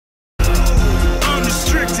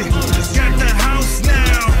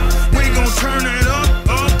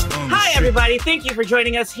everybody. Thank you for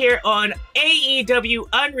joining us here on AEW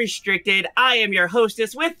Unrestricted. I am your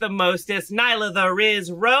hostess with the mostest, Nyla the Riz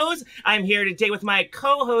Rose. I'm here today with my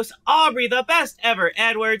co-host, Aubrey, the best ever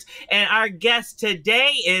Edwards. And our guest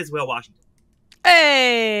today is Will Washington.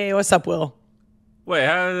 Hey, what's up, Will? Wait,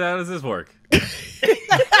 how does this work? Well,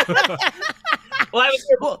 I was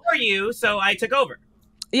here before you, so I took over.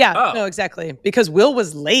 Yeah, no, exactly. Because Will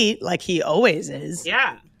was late, like he always is.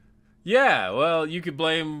 Yeah. Yeah, well, you could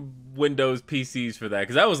blame Windows PCs for that,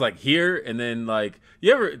 because I was like here, and then like,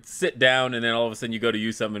 you ever sit down and then all of a sudden you go to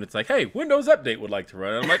use something and it's like, hey, Windows Update would like to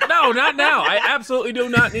run. And I'm like, no, not now. I absolutely do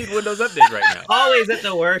not need Windows Update right now. Always at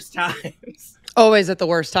the worst times. Always at the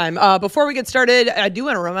worst time. Before we get started, I do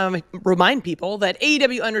want to remind people that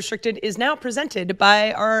AEW Unrestricted is now presented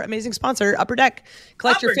by our amazing sponsor, Upper Deck.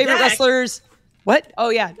 Collect your favorite wrestlers. What? Oh,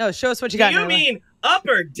 yeah. No, show us what you got. Do you mean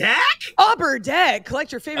Upper Deck? Upper Deck.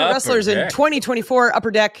 Collect your favorite wrestlers in 2024 Upper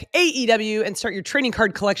Deck AEW and start your trading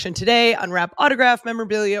card collection today. Unwrap autograph,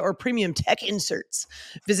 memorabilia, or premium tech inserts.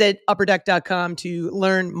 Visit upperdeck.com to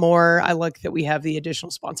learn more. I like that we have the additional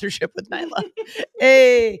sponsorship with Nyla.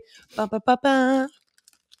 Hey. Ba, ba, ba, ba.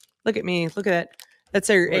 Look at me. Look at that. That's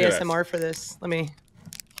our ASMR for this. Let me.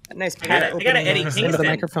 A nice pat. I got an Eddie Kingston. The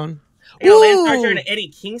microphone. Lance Archer and Eddie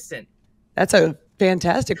Kingston. That's a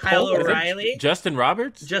fantastic Kyle O'Reilly. Justin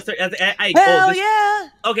Roberts? Hell yeah.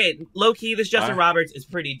 Okay, low key, this Justin Roberts is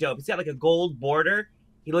pretty dope. He's got like a gold border.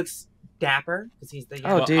 He looks dapper because he's the.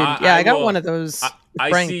 Oh, dude. Yeah, I got one of those.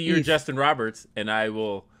 I see you're Justin Roberts, and I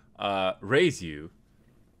will raise you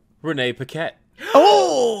Renee Paquette.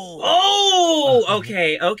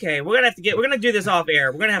 Okay. We're gonna do this off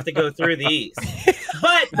air. We're gonna have to go through these.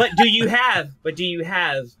 but do you have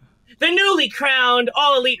the newly crowned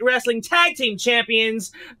All Elite Wrestling Tag Team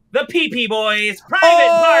Champions, the PP Boys, Private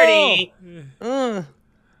Party?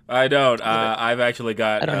 I don't. I've actually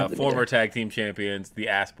got former tag team champions, the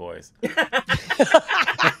Ass Boys.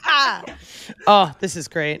 Oh, this is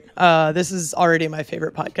great. This is already my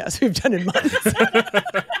favorite podcast we've done in months.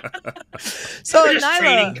 So we're just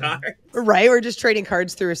trading cards. Right? We're just trading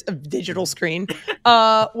cards through a digital screen.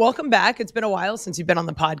 Welcome back. It's been a while since you've been on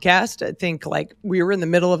the podcast. I think like we were in the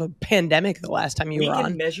middle of a pandemic the last time you were on. We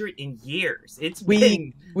can measure it in years. It's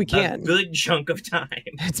been a good chunk of time.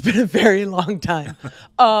 It's been a very long time.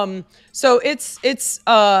 So it's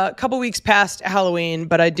a couple weeks past Halloween,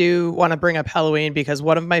 but I do want to bring up Halloween because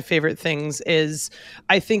one of my favorite things is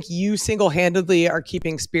I think you single-handedly are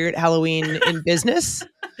keeping Spirit Halloween in business.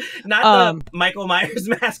 Not the Michael Myers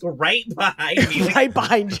mask right behind me. Right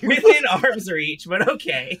behind you. Within arm's reach, but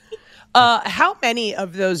okay. How many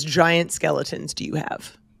of those giant skeletons do you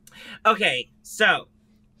have? Okay, so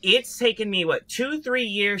it's taken me,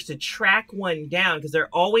 2-3 years to track one down because they're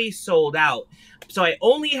always sold out. So I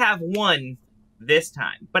only have one this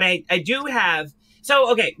time. But I do have...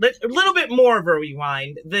 So, okay, a little bit more of a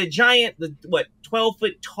rewind. The giant,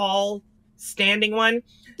 12-foot tall standing one?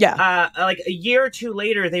 Yeah. Like a year or two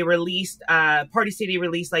later, they released, Party City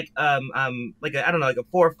released like a 4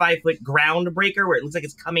 or 5 foot groundbreaker where it looks like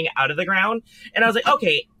it's coming out of the ground. And I was like,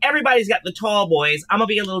 okay, everybody's got the tall boys. I'm gonna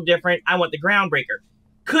be a little different. I want the groundbreaker.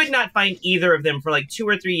 Could not find either of them for like 2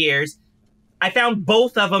 or 3 years. I found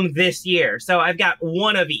both of them this year. So I've got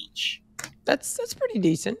one of each. That's pretty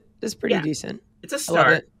decent. That's pretty decent. It's a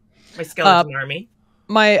start. My skeleton army.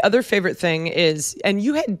 My other favorite thing is, and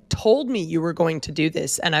you had told me you were going to do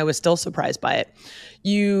this, and I was still surprised by it.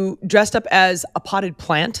 You dressed up as a potted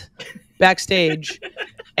plant backstage,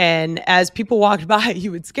 and as people walked by,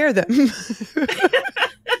 you would scare them.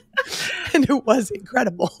 And it was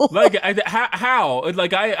incredible. Like, how?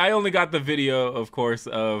 Like, I only got the video, of course,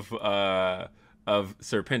 of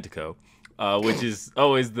Serpentico, which is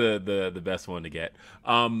always the best one to get.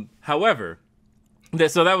 However...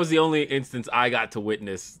 So that was the only instance I got to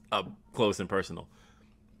witness up close and personal.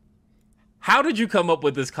 How did you come up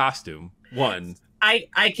with this costume? One. I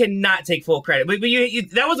cannot take full credit, but you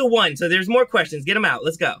that was a one. So there's more questions. Get them out.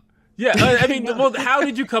 Let's go. Yeah, I mean, well, how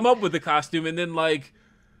did you come up with the costume, and then like,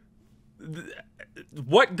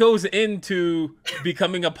 what goes into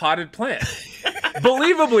becoming a potted plant?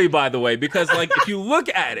 Believably, by the way, because like if you look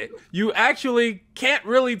at it, you actually can't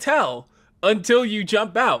really tell until you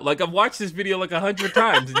jump out. Like, I've watched this video like 100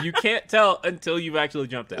 times, and you can't tell until you've actually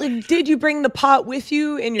jumped out. Like, did you bring the pot with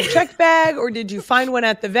you in your check bag, or did you find one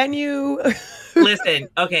at the venue? Listen,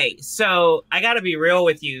 okay, so I gotta be real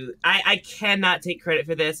with you. I cannot take credit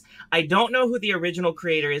for this. I don't know who the original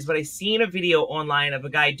creator is, but I seen a video online of a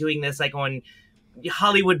guy doing this, like, on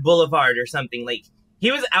Hollywood Boulevard or something. Like, he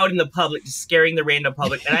was out in the public, just scaring the random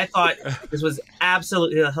public, and I thought this was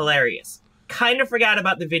absolutely hilarious. kind of forgot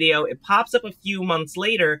about the video. It pops up a few months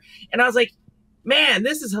later, and I was like, man,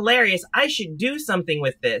 this is hilarious. I should do something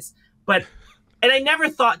with this. And I never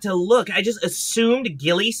thought to look. I just assumed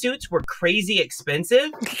ghillie suits were crazy expensive.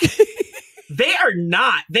 They are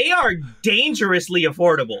not. They are dangerously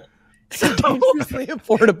affordable. So, dangerously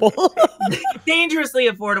affordable. Dangerously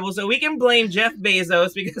affordable. So we can blame Jeff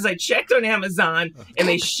Bezos because I checked on Amazon and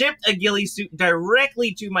they shipped a ghillie suit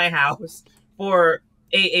directly to my house for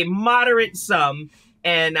a moderate sum.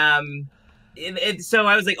 And so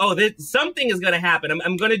I was like, oh, something is going to happen.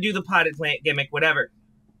 I'm going to do the potted plant gimmick, whatever.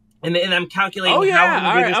 And I'm calculating. Oh yeah, how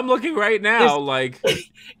all right. I'm looking right now. It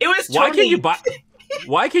was. Why can you buy?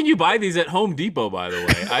 Why can you buy these at Home Depot? By the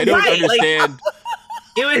way, I don't understand.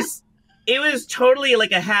 It was totally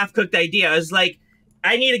like a half-cooked idea. I was like,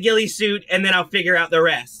 I need a ghillie suit, and then I'll figure out the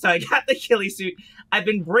rest. So I got the ghillie suit. I've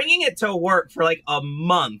been bringing it to work for like a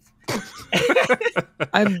month.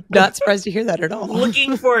 I'm not surprised to hear that at all.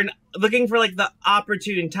 looking for like the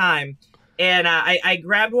opportune time. And I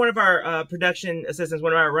grabbed one of our production assistants,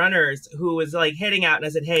 one of our runners, who was like heading out, and I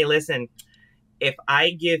said, hey, listen, if I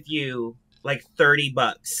give you like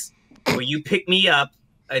 $30, will you pick me up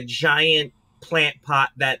a giant plant pot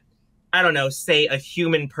that, I don't know, say a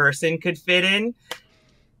human person could fit in?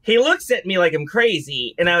 He looks at me like I'm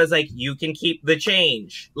crazy, and I was like, you can keep the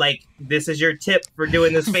change. Like, this is your tip for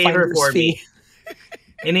doing this favor for me.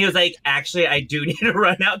 And he was like, actually, I do need to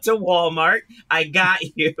run out to Walmart. I got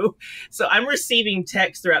you. So I'm receiving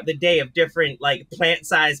texts throughout the day of different, like,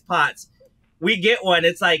 plant-sized pots. We get one.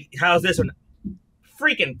 It's like, how's this one?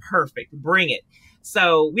 Freaking perfect. Bring it.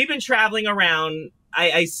 So we've been traveling around.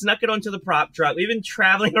 I snuck it onto the prop truck. We've been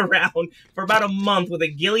traveling around for about a month with a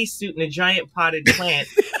ghillie suit and a giant potted plant.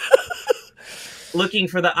 Looking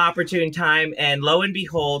for the opportune time. And lo and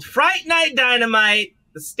behold, Fright Night Dynamite.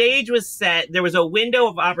 The stage was set. There was a window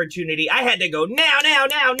of opportunity. I had to go now.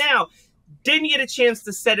 Didn't get a chance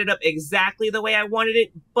to set it up exactly the way I wanted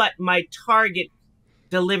it, but my target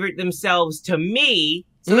delivered themselves to me.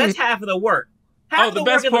 So that's half of the work. The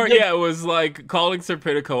best part, was like calling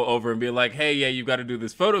Serpentico over and being like, hey, yeah, you got to do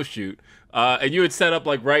this photo shoot. And you had set up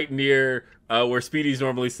like right near where Speedy's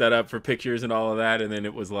normally set up for pictures and all of that. And then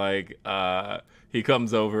it was like, he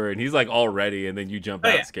comes over and he's like all ready, and then you jump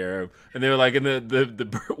out, scare him. And they were like, and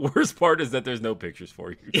the worst part is that there's no pictures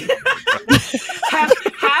for you.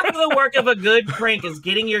 half of the work of a good prank is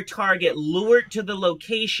getting your target lured to the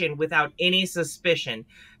location without any suspicion.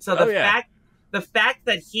 So the fact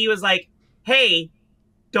that he was like, hey,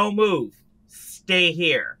 don't move, stay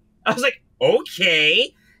here. I was like,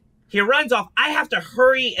 okay. He runs off. I have to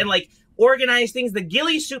hurry and like organize things. The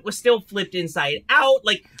ghillie suit was still flipped inside out.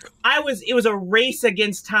 Like it was a race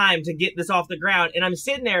against time to get this off the ground. And I'm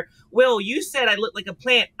sitting there, Will, you said I look like a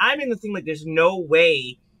plant. I'm in the thing like, there's no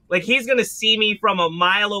way. Like he's going to see me from a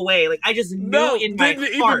mile away. Like I just knew in my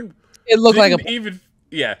heart. It looked like didn't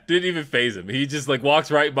even faze him. He just like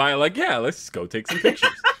walks right by like, yeah, let's just go take some pictures.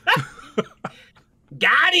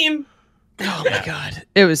 Got him. Oh my God.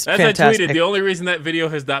 It was As fantastic. I tweeted, the only reason that video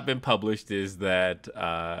has not been published is that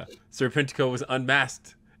Serpentico was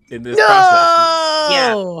unmasked in this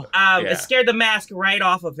process. It scared the mask right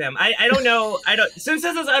off of him. I don't know. Since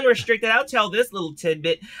this is unrestricted, I'll tell this little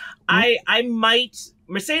tidbit.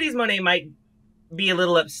 Mercedes Moné might be a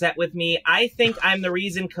little upset with me. I think I'm the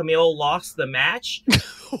reason Camille lost the match. This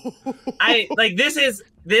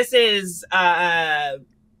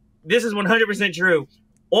is 100% true.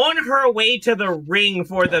 On her way to the ring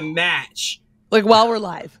for the match. Like while we're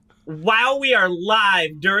live. While we are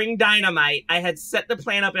live during Dynamite, I had set the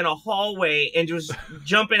plan up in a hallway and just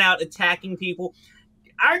jumping out, attacking people.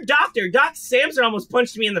 Our doctor, Doc Samson, almost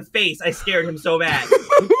punched me in the face. I scared him so bad.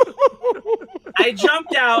 I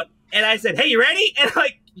jumped out and I said, hey, you ready? And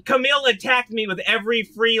like Camille attacked me with every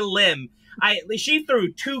free limb. She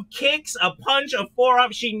threw 2 kicks, a punch, a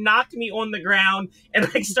forearm. She knocked me on the ground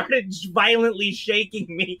and like started violently shaking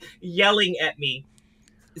me, yelling at me.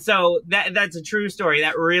 So that's a true story.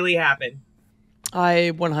 That really happened.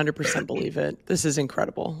 I 100% believe it. This is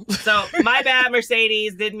incredible. So my bad,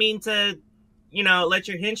 Mercedes. Didn't mean to, let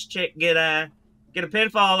your hinge chick get a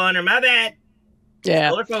pinfall on her. My bad. Yeah.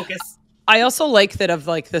 Pull her focus. I also like that of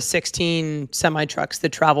like the 16 semi trucks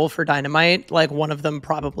that travel for Dynamite, like one of them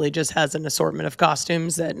probably just has an assortment of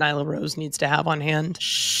costumes that Nyla Rose needs to have on hand.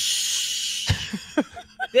 This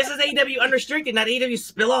is AEW Unrestricted, not AEW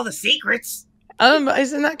Spill All the Secrets.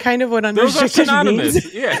 Isn't that kind of what unrestricted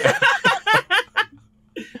means? Yeah.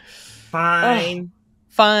 Fine.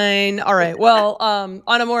 Fine. All right. Well, on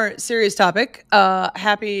a more serious topic,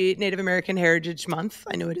 happy Native American Heritage Month.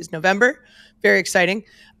 I know it is November. Very exciting.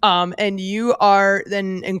 And you are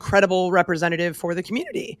an incredible representative for the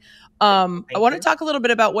community. I want to talk a little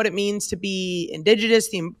bit about what it means to be Indigenous,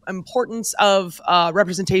 the importance of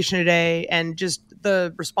representation today, and just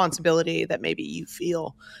the responsibility that maybe you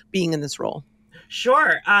feel being in this role.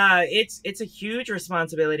 Sure. It's a huge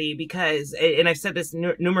responsibility because, and I've said this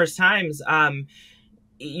numerous times, when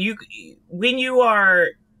you are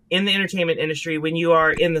in the entertainment industry, when you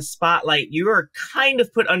are in the spotlight, you are kind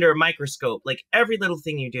of put under a microscope, like every little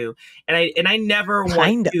thing you do. And I never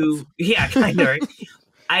want to, yeah, kind of. Right?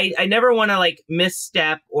 I never want to like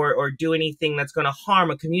misstep or do anything that's going to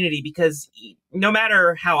harm a community, because no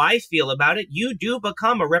matter how I feel about it, you do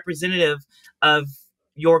become a representative of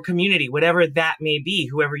your community, whatever that may be,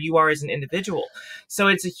 whoever you are as an individual. So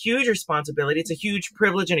it's a huge responsibility. It's a huge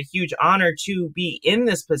privilege and a huge honor to be in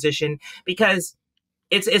this position, because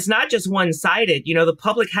it's not just one-sided. You know, the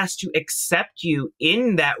public has to accept you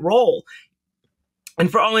in that role.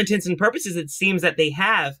 And for all intents and purposes, it seems that they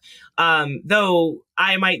have. Though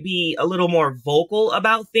I might be a little more vocal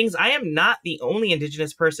about things, I am not the only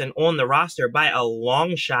Indigenous person on the roster by a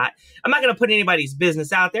long shot. I'm not going to put anybody's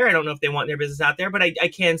business out there. I don't know if they want their business out there, but I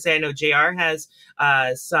can say I know JR has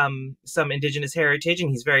some Indigenous heritage, and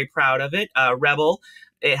he's very proud of it. Rebel,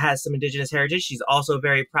 it has some Indigenous heritage. She's also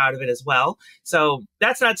very proud of it as well. So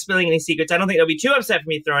that's not spilling any secrets. I don't think they'll be too upset for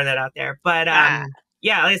me throwing that out there. But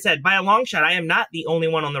yeah, like I said, by a long shot, I am not the only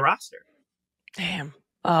one on the roster. Damn.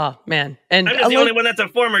 Oh, man. And I'm just the only one that's a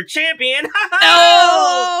former champion.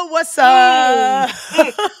 Oh, what's up?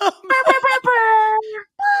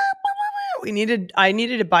 I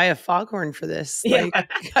needed to buy a foghorn for this. Like, yeah.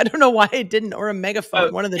 I don't know why I didn't, or a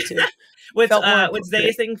megaphone, one of the two. What's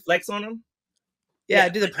Zay's thing? Flex on him? Yeah,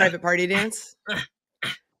 do the private party dance.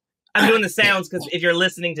 I'm doing the sounds because if you're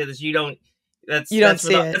listening to this, you don't see it.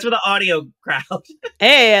 That's for the audio crowd.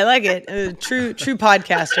 Hey, I like it. True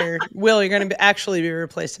podcaster. Will, you're going to actually be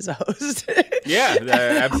replaced as a host. Yeah,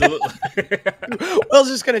 absolutely. Will's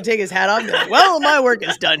just going to take his hat off. Like, well, my work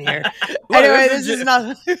is done here. Anyway, this is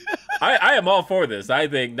not. I am all for this. I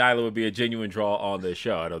think Nyla would be a genuine draw on this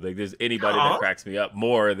show. I don't think there's anybody that cracks me up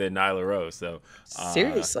more than Nyla Rose. So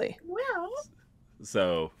seriously.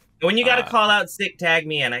 So when you got to call out sick, tag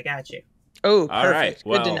me in. I got you. Oh, perfect. All right.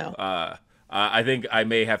 Well, good to know. I think I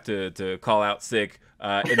may have to call out sick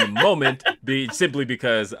in the moment, simply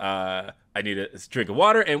because I need a drink of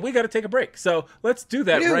water, and we got to take a break. So let's do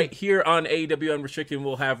that right here on AEW Unrestricted.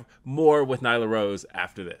 We'll have more with Nyla Rose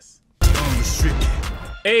after this. Unrestricted.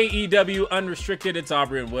 AEW Unrestricted. It's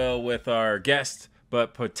Aubrey and Will with our guest,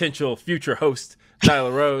 but potential future host,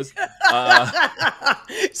 Nyla Rose.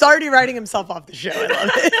 He's already writing himself off the show. I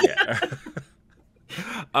love it.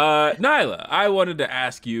 Yeah. Nyla, I wanted to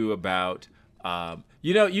ask you about,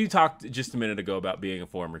 you talked just a minute ago about being a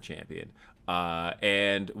former champion,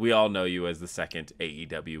 and we all know you as the second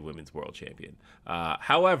AEW Women's World Champion.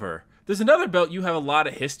 However, there's another belt you have a lot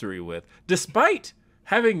of history with, despite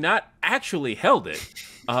having not actually held it.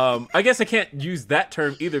 I guess I can't use that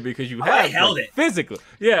term either, because you have held it physically.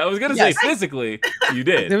 Yeah, I was gonna say physically you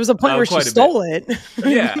did. There was a point where she stole it.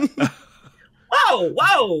 Yeah.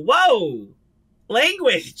 Whoa.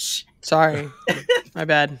 Language. Sorry. My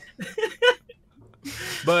bad.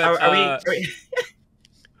 But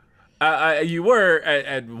you were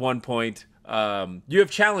at one point, you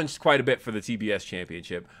have challenged quite a bit for the TBS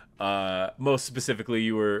championship. Most specifically,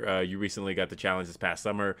 you recently got the challenge this past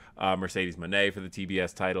summer, Mercedes Moné for the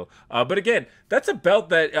TBS title. But again, that's a belt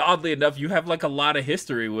that, oddly enough, you have like a lot of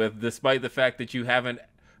history with, despite the fact that you haven't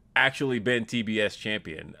actually been TBS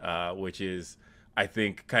champion, which is, I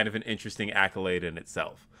think, kind of an interesting accolade in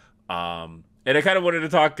itself. And I kind of wanted to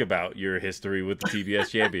talk about your history with the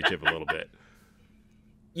TBS championship a little bit.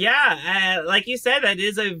 Yeah, like you said, that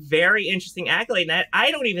is a very interesting accolade. And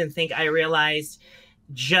I don't even think I realized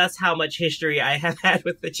just how much history I have had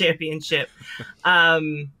with the championship.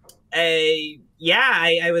 I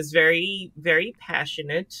was very, very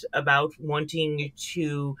passionate about wanting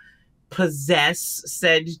to possess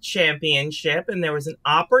said championship, and there was an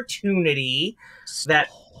opportunity that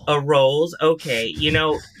arose. Okay,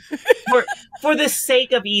 for the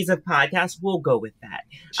sake of ease of podcast, we'll go with that.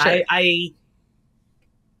 Sure.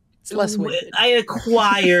 It's less I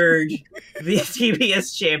acquired the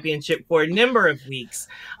TBS championship for a number of weeks,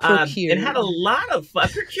 and had a lot of fun.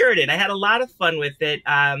 Procured it. I had a lot of fun with it.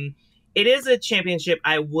 It is a championship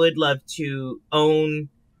I would love to own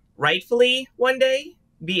rightfully one day.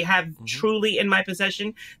 Have truly in my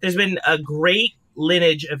possession. There's been a great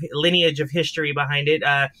lineage of history behind it.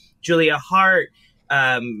 Julia Hart,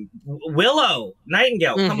 Willow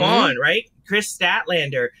Nightingale, come on, right? Chris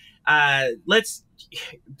Statlander.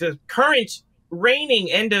 The current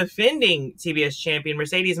reigning and defending TBS champion,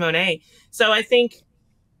 Mercedes Moné. So I think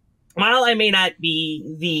while I may not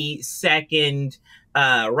be the second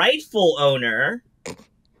rightful owner,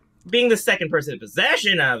 being the second person in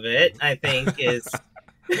possession of it, I think is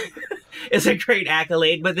is a great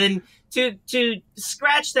accolade. But then to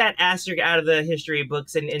scratch that asterisk out of the history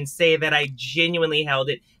books and say that I genuinely held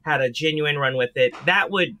it, had a genuine run with it,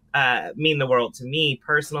 that would mean the world to me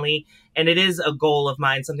personally. And it is a goal of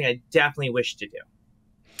mine, something I definitely wish to do.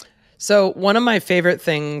 So one of my favorite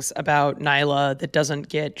things about Nyla that doesn't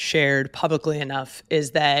get shared publicly enough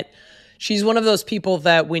is that she's one of those people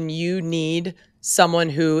that when you need someone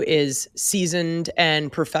who is seasoned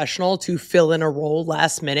and professional to fill in a role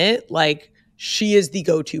last minute, like she is the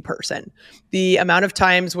go-to person. The amount of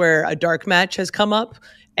times where a dark match has come up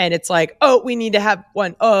and it's like, oh, we need to have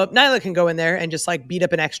one. Oh, Nyla can go in there and just like beat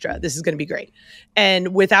up an extra. This is going to be great.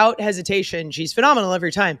 And without hesitation, she's phenomenal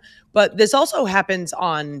every time. But this also happens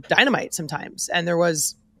on Dynamite sometimes. And there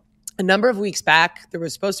was a number of weeks back, there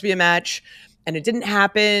was supposed to be a match and it didn't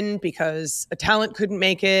happen because a talent couldn't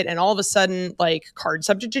make it. And all of a sudden, like, card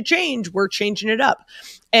subject to change, we're changing it up.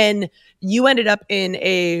 And you ended up in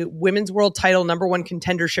a women's world title #1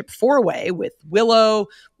 contendership 4-way with Willow,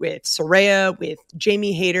 with Saraya, with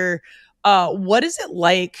Jamie Hayter. What is it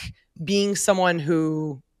like being someone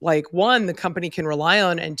who, like, one, the company can rely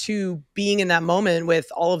on, and two, being in that moment with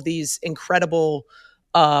all of these incredible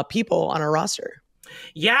people on our roster?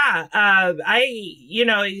 Yeah,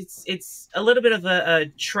 it's a little bit of a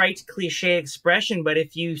trite cliche expression, but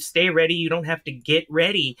if you stay ready, you don't have to get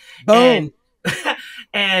ready. Boom.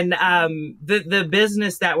 And the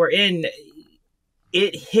business that we're in,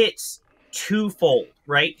 it hits twofold,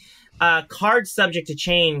 right? Card subject to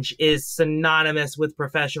change is synonymous with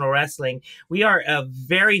professional wrestling. We are a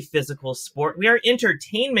very physical sport. We are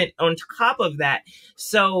entertainment on top of that.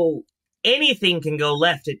 So anything can go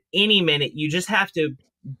left at any minute. You just have to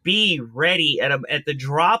be ready at the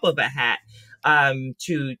drop of a hat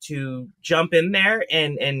to jump in there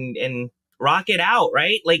and rock it out,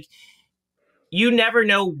 right? Like, you never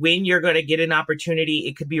know when you're going to get an opportunity.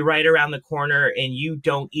 It could be right around the corner and you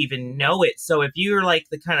don't even know it. So if you're like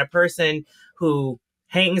the kind of person who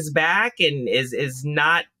hangs back and is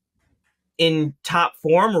not in top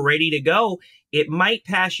form or ready to go, it might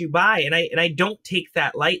pass you by. And I don't take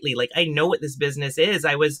that lightly. Like, I know what this business is.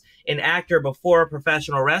 I was an actor before a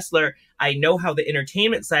professional wrestler. I know how the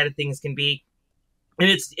entertainment side of things can be. And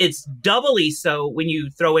it's doubly so when you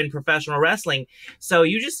throw in professional wrestling. So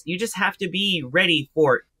you just have to be ready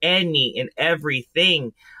for any and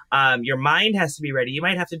everything. Your mind has to be ready. You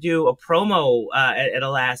might have to do a promo at a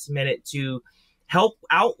last minute to help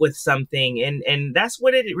out with something. And that's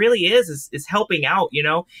what it really is helping out, you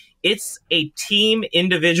know. It's a team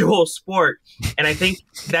individual sport. And I think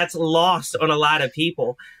that's lost on a lot of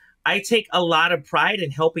people. I take a lot of pride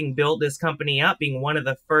in helping build this company up, being one of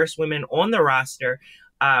the first women on the roster.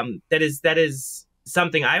 That is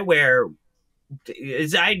something I wear.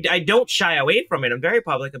 I don't shy away from it. I'm very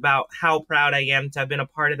public about how proud I am to have been a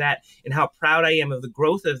part of that and how proud I am of the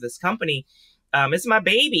growth of this company. It's my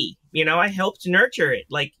baby. You know, I helped nurture it.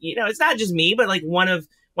 Like, you know, it's not just me, but like one of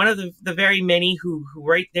the very many who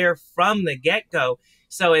right there from the get-go.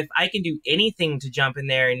 So if I can do anything to jump in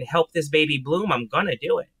there and help this baby bloom, I'm going to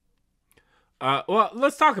do it. Well,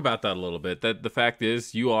 let's talk about that a little bit. That the fact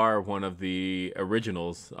is, you are one of the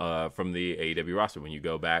originals from the AEW roster. When you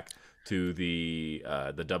go back to the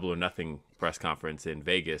Double or Nothing press conference in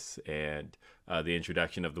Vegas and the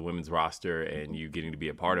introduction of the women's roster and you getting to be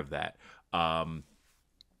a part of that,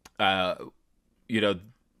 you know,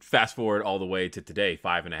 fast forward all the way to today,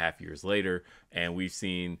 5.5 years later, and we've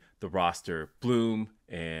seen the roster bloom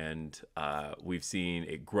and we've seen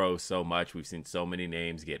it grow so much. We've seen so many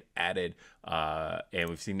names get added and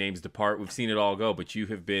we've seen names depart. We've seen it all go, but you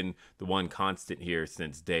have been the one constant here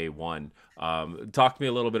since day one. Talk to me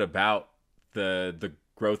a little bit about the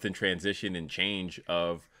growth and transition and change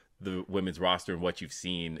of the women's roster and what you've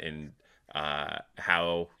seen and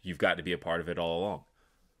how you've got to be a part of it all along.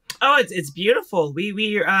 Oh, it's beautiful.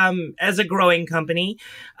 We as a growing company,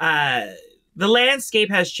 the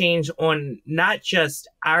landscape has changed on not just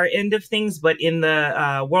our end of things, but in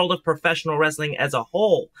the world of professional wrestling as a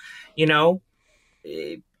whole. You know,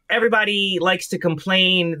 everybody likes to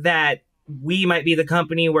complain that we might be the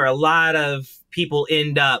company where a lot of people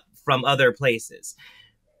end up from other places.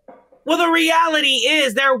 Well, the reality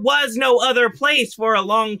is there was no other place for a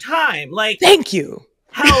long time. Like, thank you.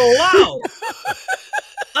 Hello.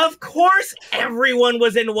 Of course, everyone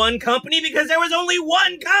was in one company because there was only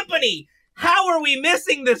one company. How are we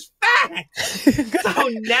missing this So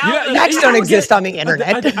now facts don't exist on the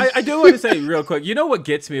internet. I do want to say real quick, you know what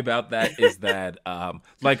gets me about that is that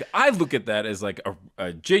like I look at that as like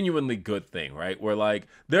a genuinely good thing, right? Where like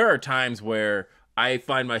there are times where I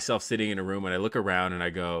find myself sitting in a room and I look around and I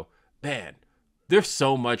go, man, there's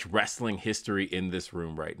so much wrestling history in this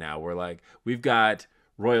room right now. Where like we've got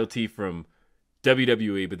royalty from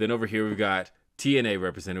WWE, but then over here we've got TNA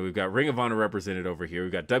represented, we've got Ring of Honor represented over here,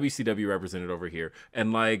 we've got WCW represented over here,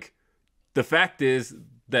 and like the fact is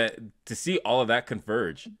that to see all of that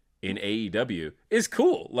converge in AEW is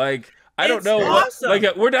cool. Like I don't know, awesome. like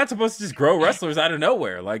we're not supposed to just grow wrestlers out of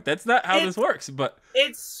nowhere. Like that's not how this works. But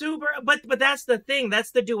it's super. But that's the thing.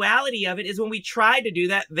 That's the duality of it. Is when we try to do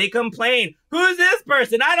that, they complain. Who's this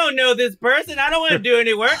person? I don't know this person. I don't want to do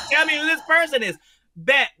any work. Tell me who this person is.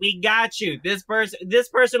 Bet we got you. This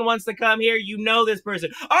person wants to come here. You know this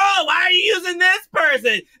person. Oh, why are you using this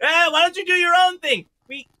person? Why don't you do your own thing?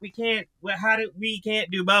 We can't. We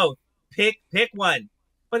can't do both. Pick one.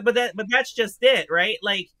 But that's just it, right?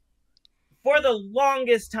 Like. For the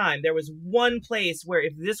longest time, there was one place where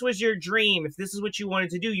if this was your dream, if this is what you wanted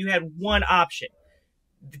to do, you had one option.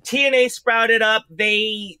 The TNA sprouted up.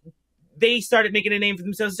 They started making a name for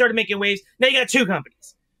themselves, started making waves. Now you got two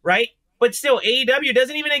companies, right? But still, AEW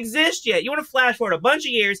doesn't even exist yet. You want to flash forward a bunch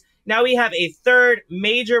of years. Now we have a third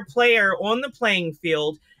major player on the playing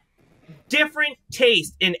field. Different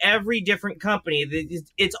taste in every different company.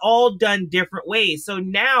 It's all done different ways. So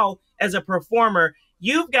now, as a performer,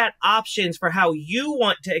 you've got options for how you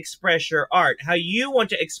want to express your art, how you want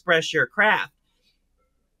to express your craft.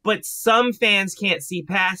 But some fans can't see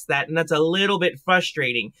past that, and that's a little bit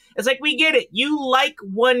frustrating. It's like, we get it. You like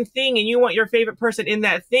one thing, and you want your favorite person in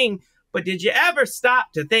that thing, but did you ever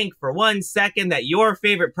stop to think for 1 second that your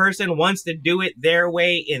favorite person wants to do it their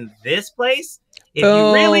way in this place? If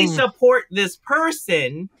you really support this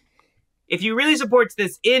person, if you really support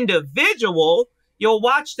this individual, you'll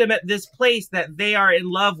watch them at this place that they are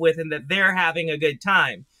in love with and that they're having a good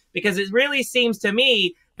time. Because it really seems to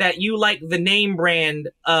me that you like the name brand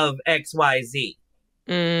of XYZ.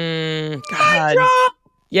 God.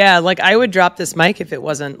 Yeah, like I would drop this mic if it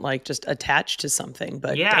wasn't like just attached to something,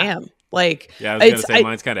 but damn. Like, yeah, I was gonna say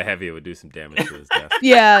mine's kind of heavy. It would do some damage to his desk.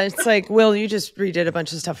 Yeah, it's like, Will, you just redid a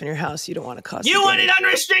bunch of stuff in your house. You don't want to cause. You wanted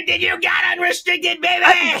unrestricted. You got unrestricted,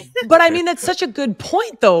 baby. But I mean, that's such a good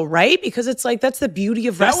point, though, right? Because it's like that's the beauty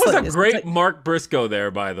of wrestling. That was a great Mark Briscoe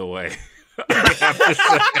there, by the way. I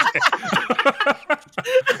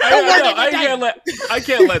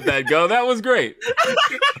can't let that go. That was great.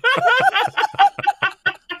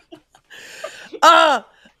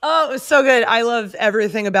 Oh, it was so good. I love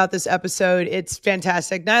everything about this episode. It's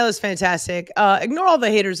fantastic. Nyla's fantastic. Ignore all the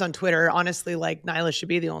haters on Twitter. Honestly, like Nyla should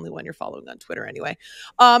be the only one you're following on Twitter anyway.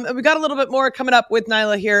 And we got a little bit more coming up with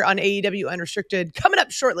Nyla here on AEW Unrestricted, coming up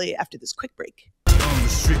shortly after this quick break.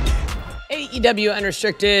 AEW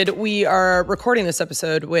Unrestricted. We are recording this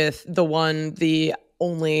episode with the one, the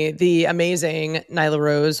only, the amazing Nyla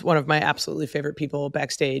Rose, one of my absolutely favorite people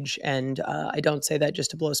backstage. And I don't say that just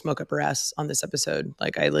to blow smoke up her ass on this episode.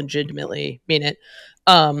 Like, I legitimately mean it.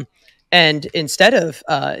 And instead of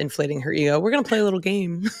inflating her ego, we're going to play a little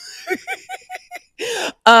game.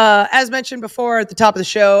 As mentioned before at the top of the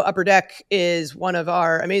show, Upper Deck is one of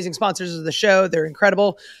our amazing sponsors of the show. They're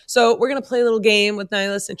incredible. So we're going to play a little game with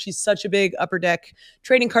Nyla since she's such a big Upper Deck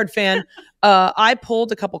trading card fan. I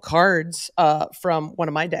pulled a couple cards from one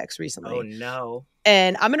of my decks recently. Oh, no.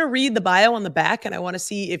 And I'm going to read the bio on the back, and I want to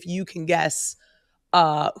see if you can guess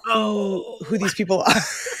who these people are.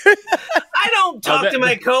 I don't talk to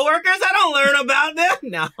my coworkers. I don't learn about them.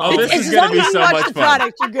 No. Oh, this is going to be so much fun.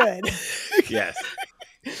 Product, you're good. Yes.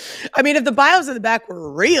 I mean, if the bios in the back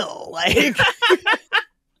were real, like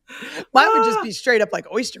mine would just be straight up like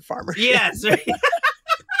oyster farmer. Yes. Shit.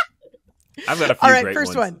 I've got a few. All right, great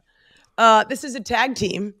first ones. one. This is a tag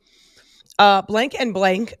team. Blank and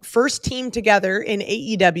Blank first team together in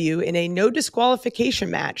AEW in a no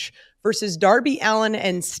disqualification match versus Darby Allin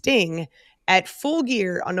and Sting at Full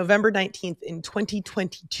Gear on November 19th in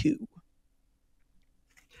 2022.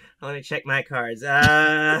 Let me check my cards.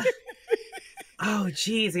 Oh,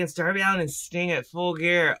 geez, against Darby Allin and Sting at Full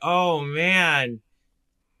Gear. Oh, man.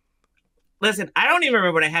 Listen, I don't even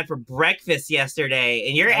remember what I had for breakfast yesterday,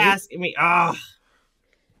 and you're asking me,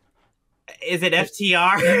 is it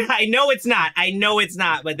FTR? I know it's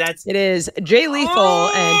not, but that's... It is Jay Lethal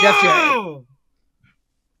and Jeff Jarrett.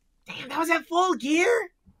 Damn, that was at Full Gear?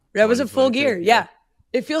 That was a Full Gear, yeah.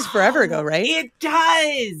 It feels forever ago, right? It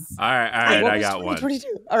does. All right, I got one.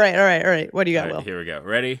 All right. What do you got, Will? Here we go.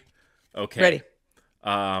 Ready? Okay. Ready.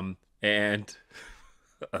 And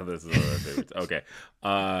This is one of my favorites. Okay.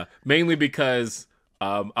 Mainly because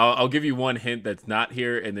I'll give you one hint that's not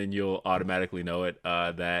here, and then you'll automatically know it.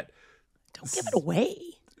 That Don't give it away.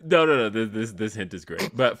 No. This hint is great.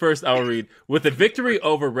 But first, I'll read. With a victory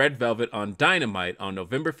over Red Velvet on Dynamite on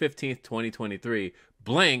November 15th, 2023,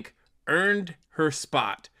 Blank earned her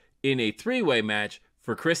spot in a three-way match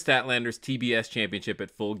for Chris Statlander's TBS Championship at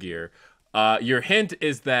Full Gear. Your hint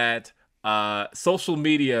is that social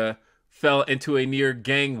media fell into a near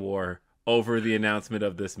gang war over the announcement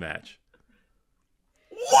of this match.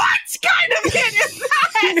 What kind of hint is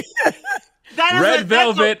that?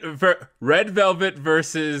 Red Velvet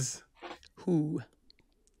versus who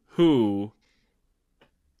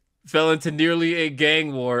fell into nearly a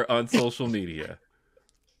gang war on social media.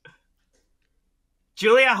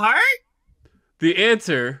 Julia Hart? The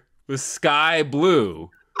answer was Sky Blue.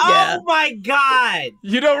 Yeah. Oh my God.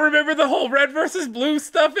 You don't remember the whole red versus blue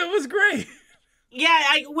stuff? It was great. Yeah,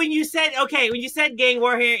 when you said gang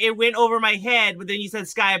war here, it went over my head, but then you said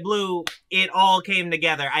Sky Blue, it all came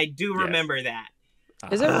together. I do remember that.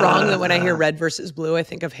 Is it wrong that when I hear red versus blue, I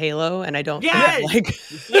think of Halo, and I don't think like...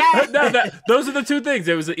 Yes! No, those are the two things.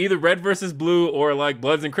 It was either red versus blue or like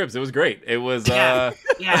Bloods and Crips. It was great. It was... I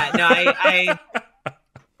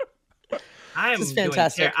am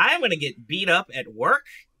fantastic. I am going to get beat up at work.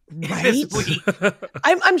 Right? This week.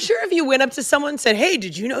 I'm sure if you went up to someone and said, "Hey,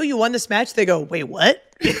 did you know you won this match?" They go, "Wait, what?"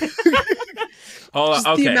 Okay.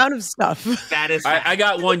 The amount of stuff. That is I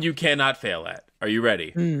got one you cannot fail at. Are you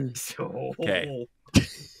ready? Okay.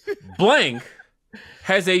 Blank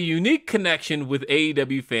has a unique connection with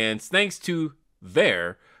AEW fans thanks to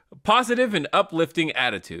their positive and uplifting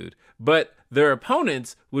attitude, but their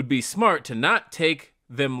opponents would be smart to not take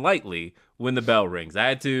them lightly when the bell rings. I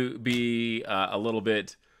had to be a little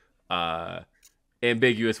bit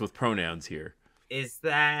ambiguous with pronouns here. Is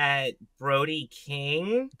that Brody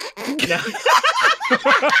King? No.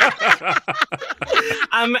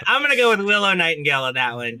 I'm gonna go with Willow Nightingale on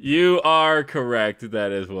that one. You are correct.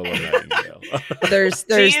 That is Willow Nightingale. There's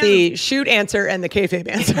the shoot answer and the kayfabe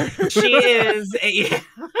answer.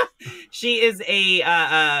 She is a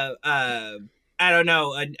I don't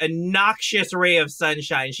know, a noxious ray of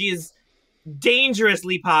sunshine. She is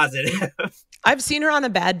dangerously positive. I've seen her on a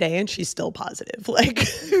bad day and she's still positive. Like,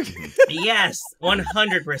 yes,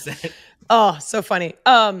 100%. Oh, so funny.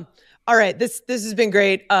 All right, this has been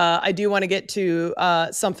great. I do want to get to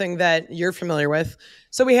something that you're familiar with.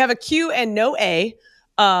 So we have a Q and no A,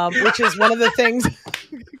 which is one of the things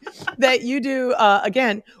that you do.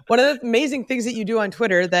 Again, one of the amazing things that you do on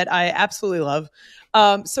Twitter that I absolutely love.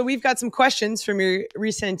 So we've got some questions from your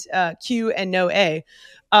recent Q and no A.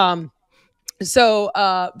 This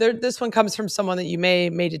one comes from someone that you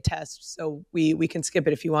may detest, so we can skip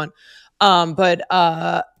it if you want. But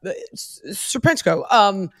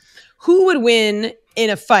Serpensko, who would win in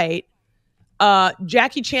a fight?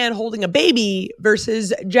 Jackie Chan holding a baby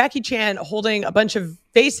versus Jackie Chan holding a bunch of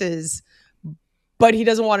faces, but he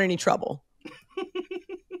doesn't want any trouble.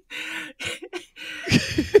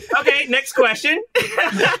 Okay, next question.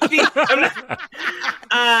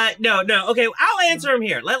 No. Okay, I'll answer them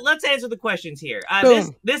here. Let's answer the questions here.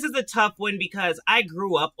 This is a tough one because I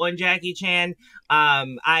grew up on Jackie Chan.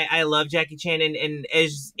 I love Jackie Chan, and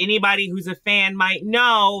as anybody who's a fan might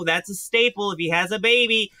know, that's a staple. If he has a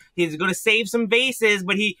baby, he's going to save some vases,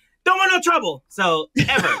 but he don't want no trouble. So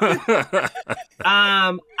ever.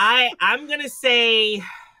 I'm gonna say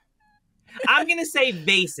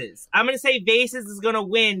Vases. I'm going to say Vases is going to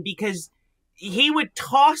win because he would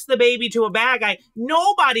toss the baby to a bad guy.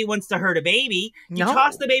 Nobody wants to hurt a baby. You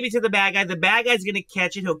toss the baby to the bad guy. The bad guy's going to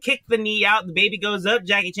catch it. He'll kick the knee out. The baby goes up.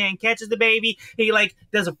 Jackie Chan catches the baby. He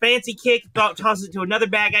does a fancy kick, tosses it to another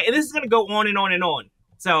bad guy. And this is going to go on and on and on.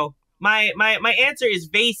 So my answer is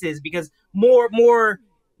Vases because more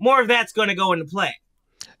of that's going to go into play.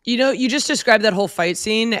 You know, you just described that whole fight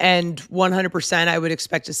scene, and 100% I would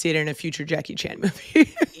expect to see it in a future Jackie Chan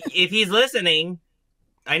movie. If he's listening,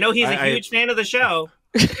 I know he's a huge fan of the show.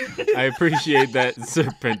 I appreciate that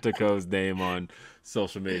Serpentico's name on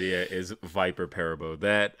social media is Viper Parabo.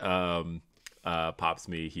 That pops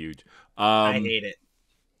me huge. I hate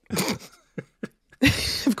it.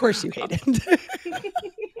 Of course you hate it.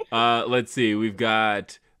 Let's see. We've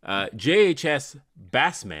got JHS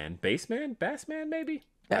Bassman maybe?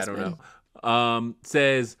 I don't know.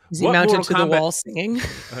 Says, is he mounted to the wall singing?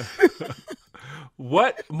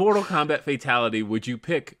 What Mortal Kombat fatality would you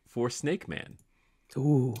pick for Snake Man?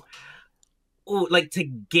 Ooh, like to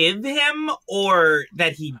give him or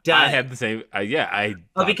that he does? I have the same. I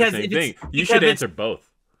because the same thing. You should answer both.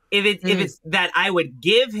 if it's that I would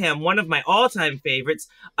give him one of my all-time favorites,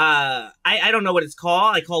 I don't know what it's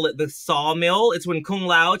called. I call it the sawmill. It's when Kung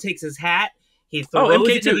Lao takes his hat, he throws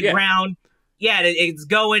it to the ground. Yeah, it's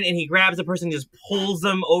going, and he grabs a person and just pulls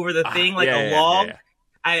them over the thing like a log. Yeah.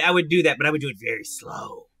 I would do that, but I would do it very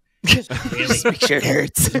slow. Really, just make sure it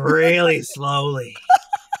hurts. Really slowly.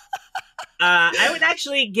 I would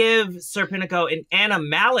actually give Serpentico an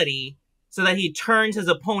animality so that he turns his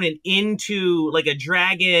opponent into like a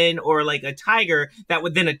dragon or like a tiger that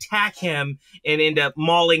would then attack him and end up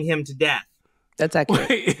mauling him to death. That's accurate.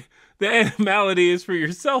 Wait, the animality is for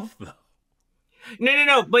yourself, though.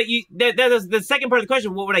 No. But that was the second part of the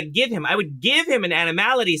question. What would I give him? I would give him an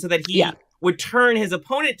animality so that he would turn his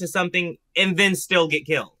opponent to something and then still get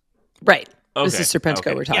killed. Right. Okay. This is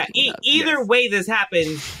Serpentico we're talking about. Either way this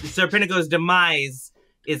happens, Serpentico's demise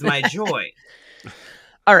is my joy.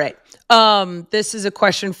 All right. This is a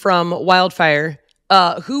question from Wildfire.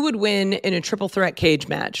 Who would win in a triple threat cage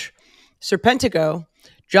match? Serpentico,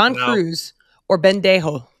 John Cruz, or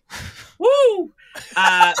Bendejo? Woo!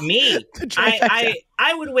 Me.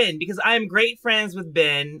 I would win because I'm great friends with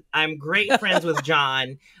Ben. I'm great friends with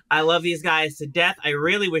John. I love these guys to death. I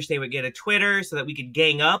really wish they would get a Twitter so that we could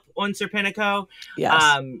gang up on Serpentico.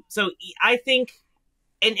 Yes. So I think,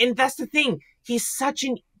 and that's the thing. He's such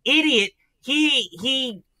an idiot.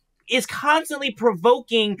 He is constantly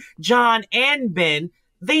provoking John and Ben.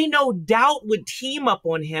 They no doubt would team up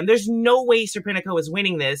on him. There's no way Serpentico is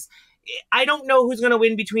winning this. I don't know who's going to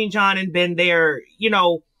win between John and Ben. They're,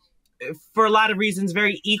 for a lot of reasons,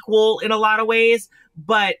 very equal in a lot of ways.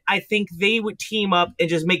 But I think they would team up and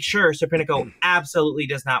just make sure Serpentico absolutely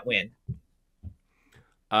does not win.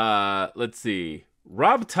 Let's see.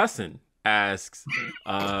 Rob Tussin asks,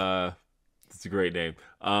 that's a great name.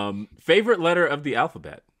 Favorite letter of the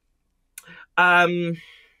alphabet?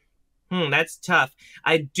 That's tough.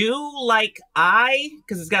 I do like I,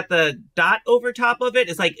 because it's got the dot over top of it.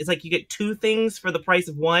 It's like you get two things for the price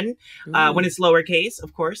of one, when it's lowercase,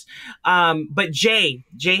 of course. But J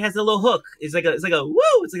has a little hook. It's like a woo.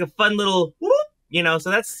 It's like a fun little whoop.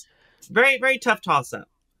 So that's very, very tough toss up.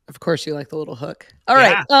 Of course you like the little hook. All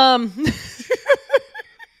right.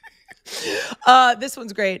 This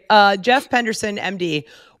one's great. Jeff Penderson, MD.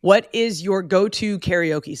 What is your go-to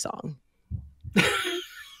karaoke song?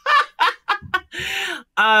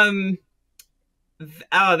 Does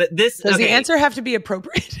the answer have to be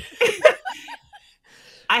appropriate?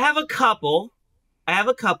 I have a couple.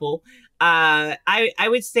 I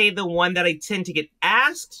would say the one that I tend to get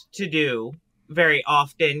asked to do very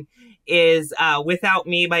often is Without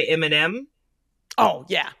Me by Eminem. Oh,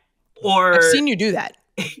 yeah. Or I've seen you do that.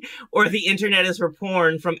 Or The Internet is for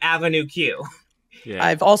Porn from Avenue Q. Yeah.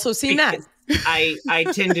 I've also seen that. I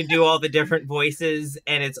tend to do all the different voices,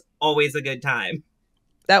 and it's always a good time.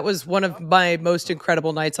 That was one of my most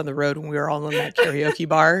incredible nights on the road when we were all in that karaoke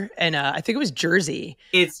bar. And I think it was Jersey.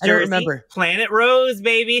 It's Jersey. I don't remember. Planet Rose,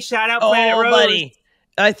 baby. Shout out Planet Rose. Buddy.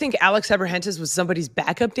 I think Alex Abrahantes was somebody's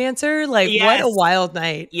backup dancer. What a wild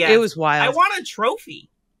night. Yes. It was wild. I won a trophy.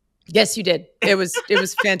 Yes, you did. It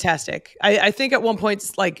was fantastic. I think at one point,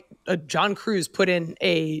 John Cruz put in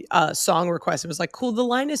a song request. It was like, cool, the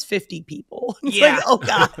line is 50 people. It's like, oh,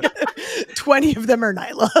 God. 20 of them are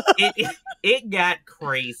Nyla. It got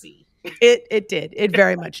crazy. It did. It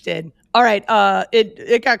very much did. All right.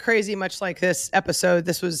 It got crazy, much like this episode.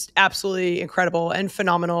 This was absolutely incredible and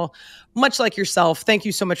phenomenal. Much like yourself. Thank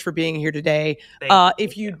you so much for being here today.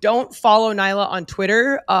 If you don't follow Nyla on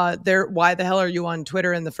Twitter, why the hell are you on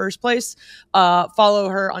Twitter in the first place? Follow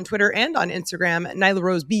her on Twitter and on Instagram, Nyla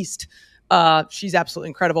Rose Beast. She's absolutely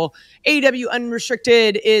incredible. AEW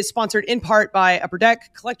Unrestricted is sponsored in part by Upper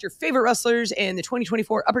Deck. Collect your favorite wrestlers in the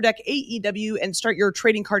 2024 Upper Deck AEW and start your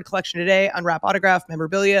trading card collection today. Unwrap autograph,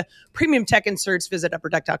 memorabilia, premium tech inserts. Visit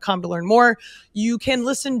upperdeck.com to learn more. You can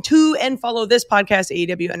listen to and follow this podcast,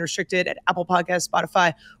 AEW Unrestricted, at Apple Podcasts,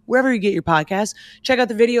 Spotify, wherever you get your podcasts. Check out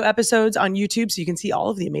the video episodes on YouTube so you can see all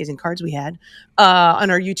of the amazing cards we had on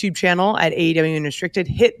our YouTube channel at AEW Unrestricted.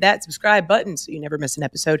 Hit that subscribe button so you never miss an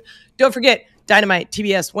episode. Don't forget, Dynamite,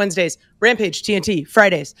 TBS, Wednesdays, Rampage, TNT,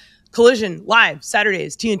 Fridays, Collision, live,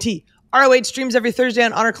 Saturdays, TNT. ROH streams every Thursday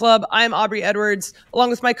on Honor Club. I'm Aubrey Edwards,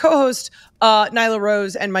 along with my co-host, Nyla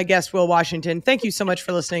Rose, and my guest, Will Washington. Thank you so much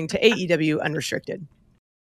for listening to AEW Unrestricted.